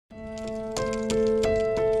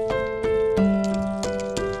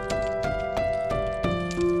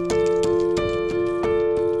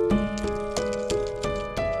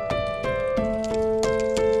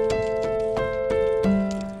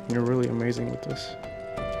got this.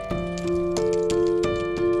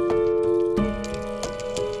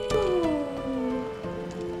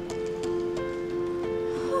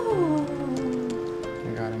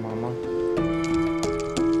 You got it, mama.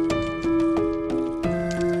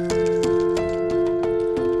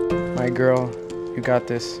 My girl, you got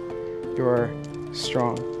this. You are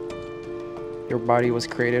strong. Your body was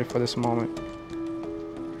created for this moment.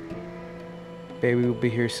 Baby will be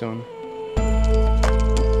here soon.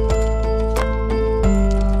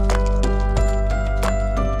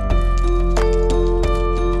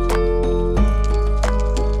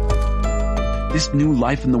 This new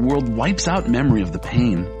life in the world wipes out memory of the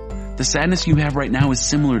pain. The sadness you have right now is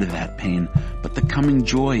similar to that pain, but the coming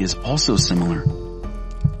joy is also similar.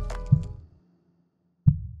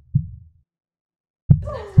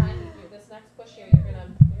 Next time you do this next push here, you're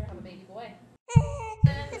gonna have a baby boy. Oh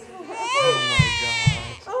my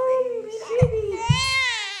god. Oh, baby.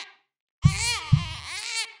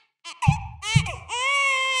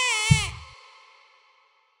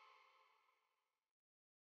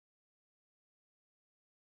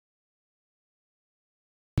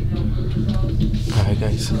 Alright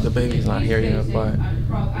guys, the baby's not here yet, but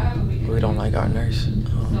we don't like our nurse.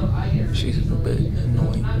 She's a bit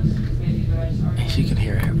annoying, and she can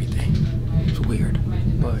hear everything. It's weird,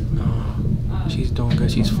 but she's doing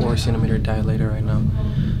good. She's 4 centimeter dilated right now.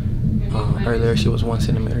 Earlier she was 1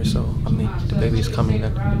 centimeter, so I mean the baby's coming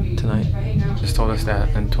in tonight. Just told us that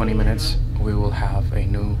in 20 minutes we will have a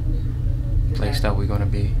new place that we're gonna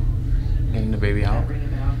be getting the baby out.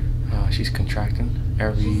 She's contracting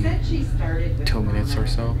every 2 minutes or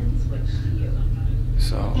so.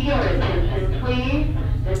 So,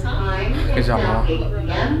 good job, Mama.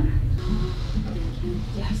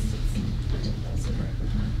 Yes.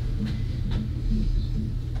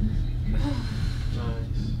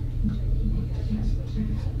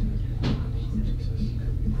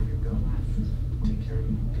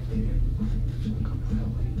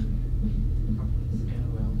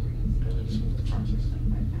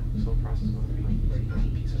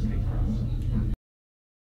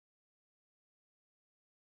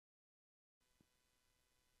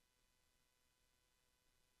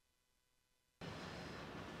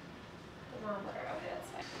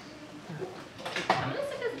 I'm gonna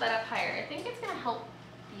stick his butt up higher. I think it's gonna help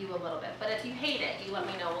you a little bit, but if you hate it, you let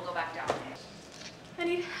me know. We'll go back down. I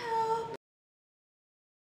need help.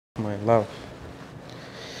 My love,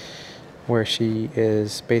 where she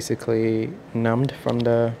is basically numbed from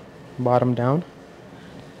the bottom down,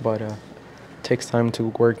 but takes time to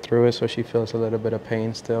work through it, so she feels a little bit of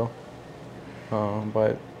pain still.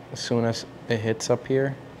 But as soon as it hits up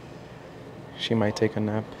here, she might take a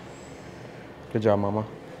nap. Good job, Mama.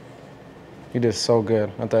 You did so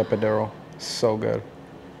good at the epidural. So good.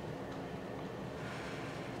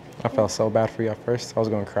 I felt so bad for you at first. I was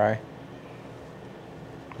gonna cry.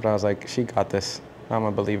 But I was like, she got this. I'm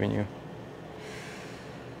gonna believe in you.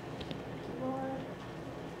 Lord,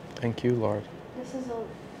 Thank you, Lord. this is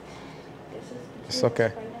It's okay.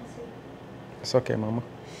 pregnancy. It's okay, Mama.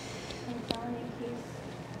 I'm telling you,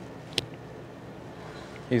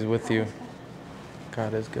 He's with you. he's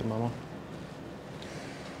God is good, Mama.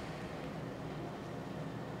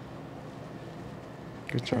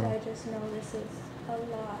 Good But job. I just know this is a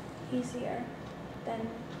lot easier than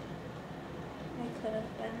I could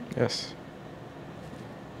have been. Yes.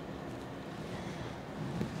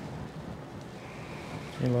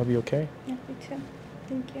 Hey, love, you okay? Yeah, me too.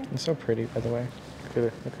 Thank you. You're so pretty, by the way. Look at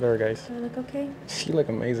her. Look at her, guys. Do I look okay? You look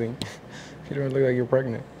amazing. You don't look like you're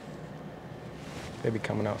pregnant. Baby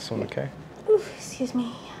coming out soon, okay? Ooh, excuse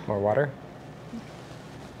me. More water?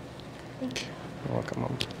 Thank you. You're welcome,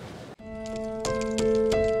 Mom.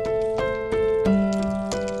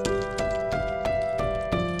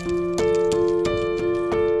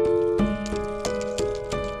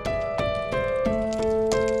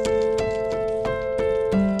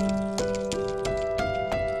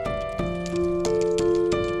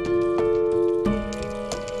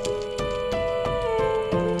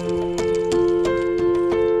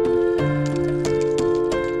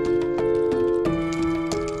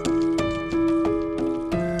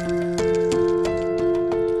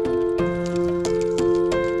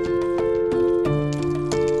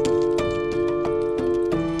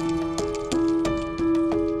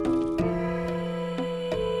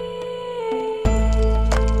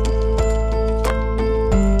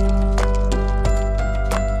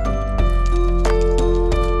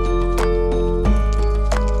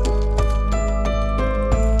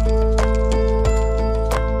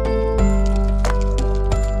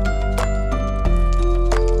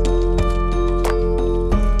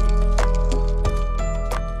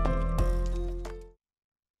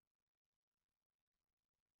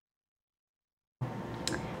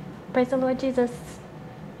 Praise the Lord Jesus.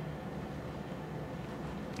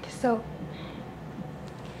 So,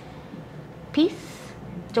 peace,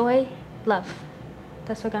 joy, love.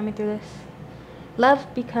 That's what got me through this. Love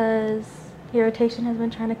because irritation has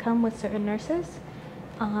been trying to come with certain nurses.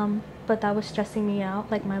 But that was stressing me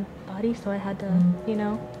out, like my body. So I had to, you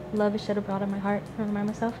know, love it should have brought in my heart and remind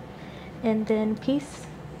myself. And then peace,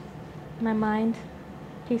 my mind,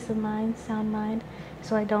 peace of mind, sound mind.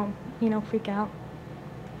 So I don't, you know, freak out.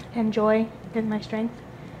 And joy is my strength.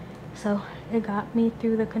 So it got me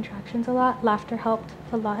through the contractions a lot. Laughter helped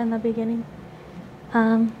a lot in the beginning.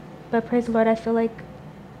 But praise the Lord, I feel like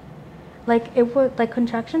it was, like,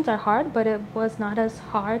 contractions are hard, but it was not as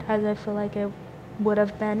hard as I feel like it would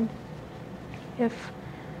have been if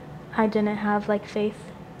I didn't have, like, faith,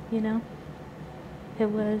 you know? It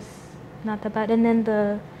was not that bad. And then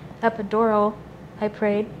the epidural, I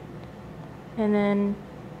prayed, and then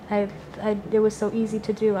it was so easy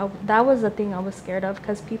to do. That was the thing I was scared of,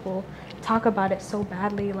 because people talk about it so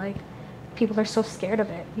badly. Like, people are so scared of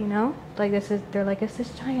it, you know? Like, they're like, it's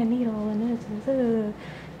this giant needle and this and this.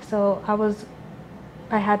 So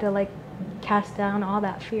I had to, like, cast down all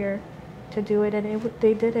that fear to do it, and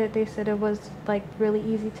they did it. They said it was, like, really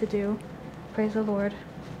easy to do. Praise the Lord.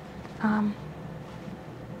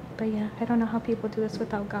 But yeah, I don't know how people do this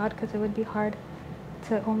without God, because it would be hard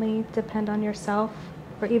to only depend on yourself,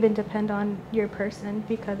 or even depend on your person,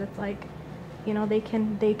 because it's like, you know, they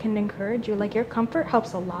can encourage you. Like, your comfort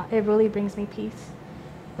helps a lot. It really brings me peace.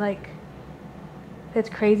 Like, it's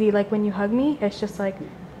crazy. Like, when you hug me, it's just like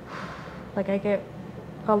I get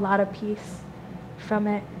a lot of peace from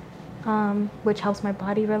it, which helps my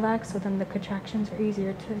body relax. So then the contractions are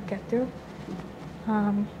easier to get through.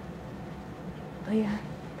 But yeah,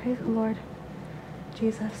 praise the Lord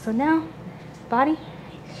Jesus. So now, body,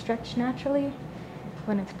 stretch naturally.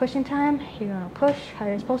 When it's pushing time, you're going to push how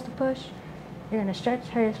you're supposed to push. You're going to stretch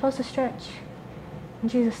how you're supposed to stretch. In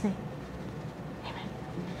Jesus' name. Amen.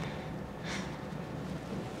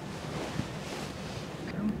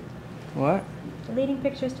 What? Deleting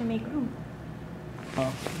pictures to make room.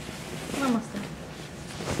 Oh. I'm almost done.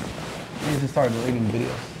 I need to start deleting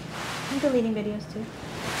videos. I'm deleting videos too.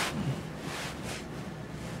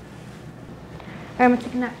 Alright, I'm going to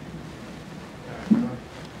take a nap.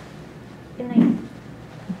 Good night.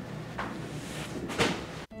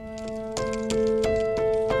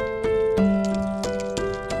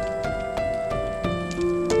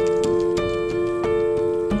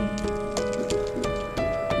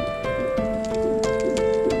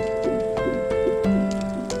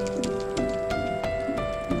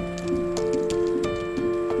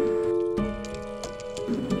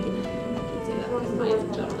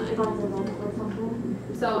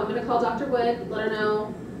 So I'm gonna call Dr. Wood, let her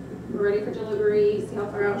know we're ready for delivery, see how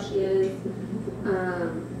far out she is,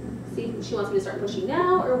 see if she wants me to start pushing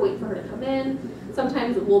now or wait for her to come in.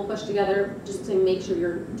 Sometimes we'll push together just to make sure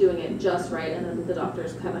you're doing it just right, and then the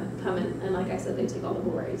doctors come in, and like I said, they take all the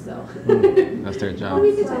glory, so. That's their job.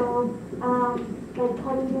 So, like,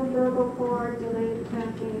 cutting the umbilical cord, delayed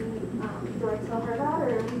clamping, do I tell her that,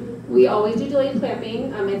 or? We always do delayed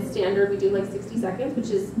clamping. It's standard. We do like 60 seconds, which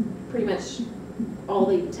is pretty much all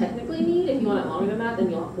they technically need. If you want it longer than that,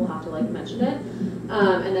 then we'll have to, like, mention it.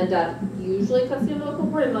 And then Dad usually cuts the umbilical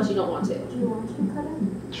cord unless you don't want to. Do you want to cut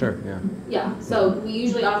it? Sure, yeah. Yeah, so we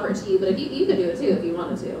usually offer it to you, but if you could do it too if you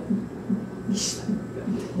wanted to.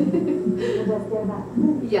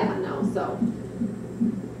 Yeah, no, so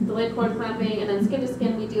delayed cord clamping, and then skin to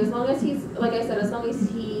skin we do as long as he's, like I said, as long as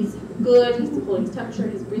he's good, he's holding his temperature,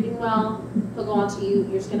 he's breathing well, he'll go on to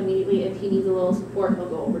your skin immediately. If he needs a little support, he'll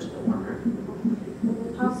go over to the warmer.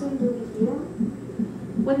 How soon do we feel?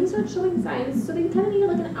 When he starts showing signs, so they kind of need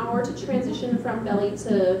like an hour to transition from belly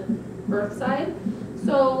to birth side.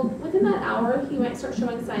 So within that hour, he might start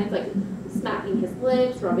showing signs like smacking his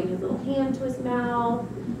lips, rubbing his little hand to his mouth.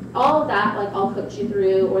 All of that, like, I'll coach you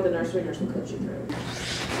through, or the nursery nurse will coach you through.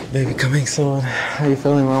 Baby coming soon. How you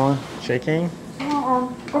feeling, Mama? Shaking? Yeah,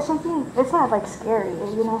 there's something, it's not, like, scary,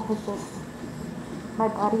 you know, it's just my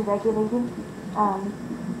body regulating.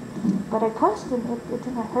 But I pushed and it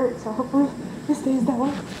didn't hurt, so hopefully it stays that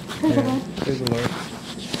way. Praise the Lord. Praise the Lord.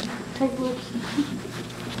 Praise the Lord.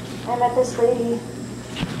 I met this lady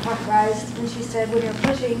surprised, and she said when you're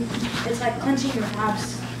pushing, it's like clenching your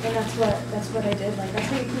abs, and that's what I did. Like, that's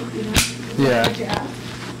how you poop, you know? Yeah. Clench your abs.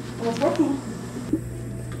 And it's working.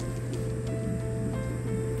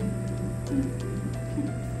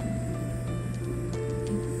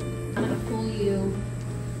 I'm gonna pull you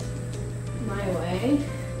my way.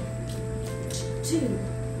 2,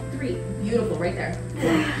 3. Beautiful, right there.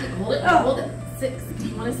 Hold it, hold it. 6. Do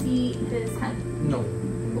you want to see his head? No.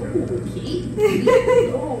 Pee?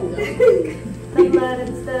 Oh, Like blood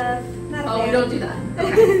and stuff. Not a oh, fan. we don't do that.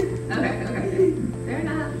 Okay. Okay. Fair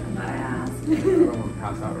enough. I'm glad I asked. I'm gonna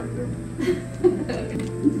pass out right there.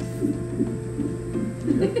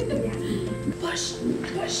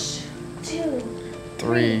 Push. 2,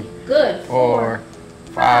 3, good. 4,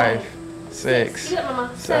 5, 6, Get up,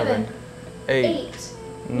 Mama. 7, 8,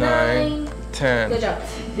 9, 10. Good job.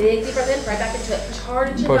 Big deep breath in, right back into it. Push hard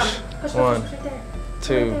into your Push. bum. Push, 1, right there.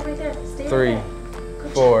 2, Right there. Stay 3, right there.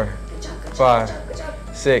 Good 4, job. Good job. 5, Good job.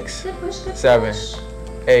 6, Good push. Good 7, push.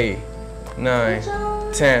 8, 9, Good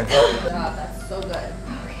job. 10. Good job. That's so good. Okay.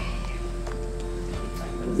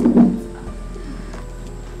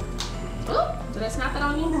 Oh, did I snap it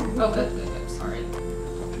on you? Oh, good. Sorry.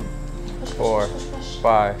 Push, 4, push.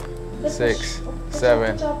 5, Good 6, push. Good job,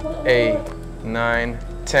 7, good job. Pull it, 8, pull it. 9,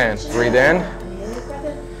 10. Breathe in. Big breath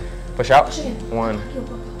in. Push out. Push again. 1,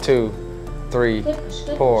 Go. 2, 3, Good push.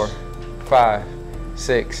 Good 4, push. 5,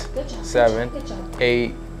 6, Good job. 7, Good job.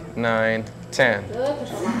 8, 9, 10. Good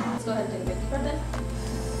push. Let's go ahead and take a big deep breath in.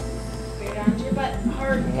 Bring it down to your butt.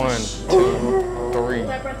 Hard. 1, 2, 3,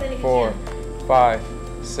 Let breath in if you 4, can. 5,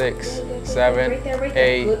 6, Good. 7, Right there.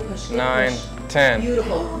 8, Good push. Good 9, push. 10.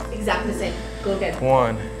 Beautiful. Exactly the same. Go again.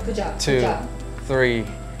 1, Good job. 2, Good job. 3,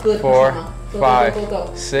 Good 4, push, Mama. Go, 5, go, go,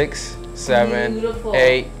 go. 6, 7, Beautiful.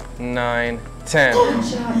 8, 9, 10. Good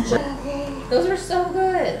job. Those are so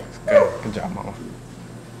good. Good job, Mama.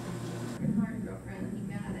 Good hard, girlfriend.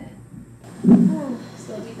 You got it.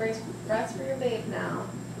 Slow deep breaths for your babe now.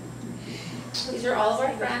 These are all of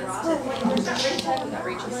our friends. Tiffany, there's not Rachel. We got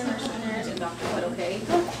Rachel and our nurse and Dr. Wood, okay?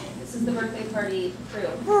 This is the birthday party crew.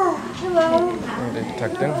 Hello. Are they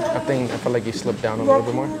tucked in? I feel like you slipped down a little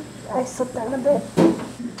bit more. I slipped down a bit.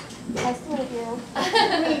 Nice to meet you.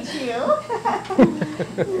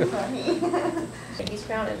 He's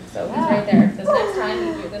crowded, so he's right there. This next time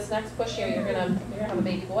you do this next push here, you're gonna have a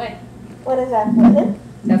baby boy. What is that for him?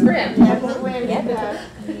 That's for him. Yeah.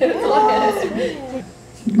 It's all his.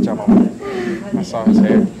 Good job, Mama. I saw his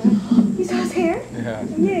hair. You saw his hair? Yeah.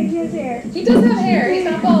 Yeah, he has hair. He does have hair. He's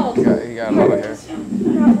not bald. He got a lot of hair.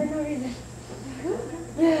 Not for no reason.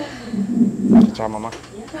 Good job, Mama.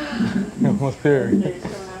 Almost there.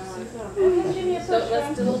 So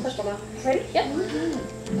let's do a little push, Mama. Ready? Yep.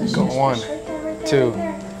 Go 1, 2,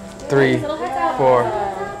 3, Little heads out. 4,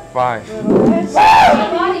 5,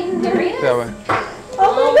 Body. There he is. 7.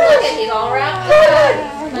 Oh, look at he's all wrapped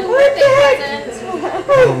up. My birthday present.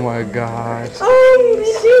 Oh my gosh. Oh,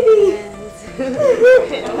 shitty.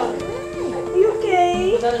 You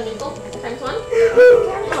okay? Is that a nickel? Times 1? Oh,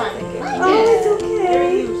 it's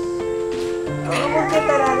okay. Oh, we'll get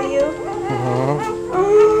that out of you. Oh,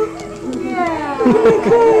 yeah. Oh my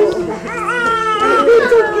gosh.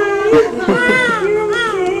 It's okay. You're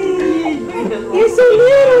okay. You're so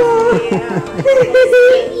little.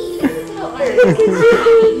 Look at you.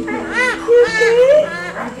 You okay?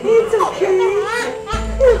 It's okay.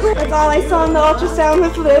 That's all I saw in the ultrasound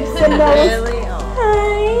with lips and nose.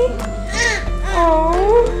 Hi. Oh.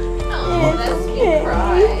 Oh, that's cute. okay.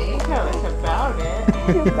 Cry. Tell us about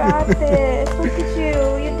it. You got this. Look at you.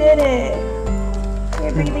 You did it.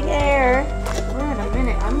 You're breathing air. Wait a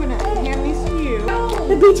minute. I'm going to hand these to you.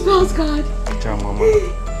 The beach ball's gone. Good job, Mama.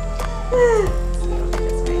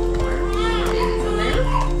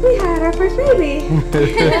 We had our first baby. Oh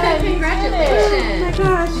Congratulations. my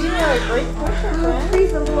gosh. You're a great pusher, Oh, friend.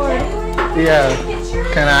 praise the Lord. Yeah.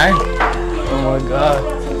 Can I? Oh my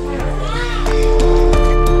God.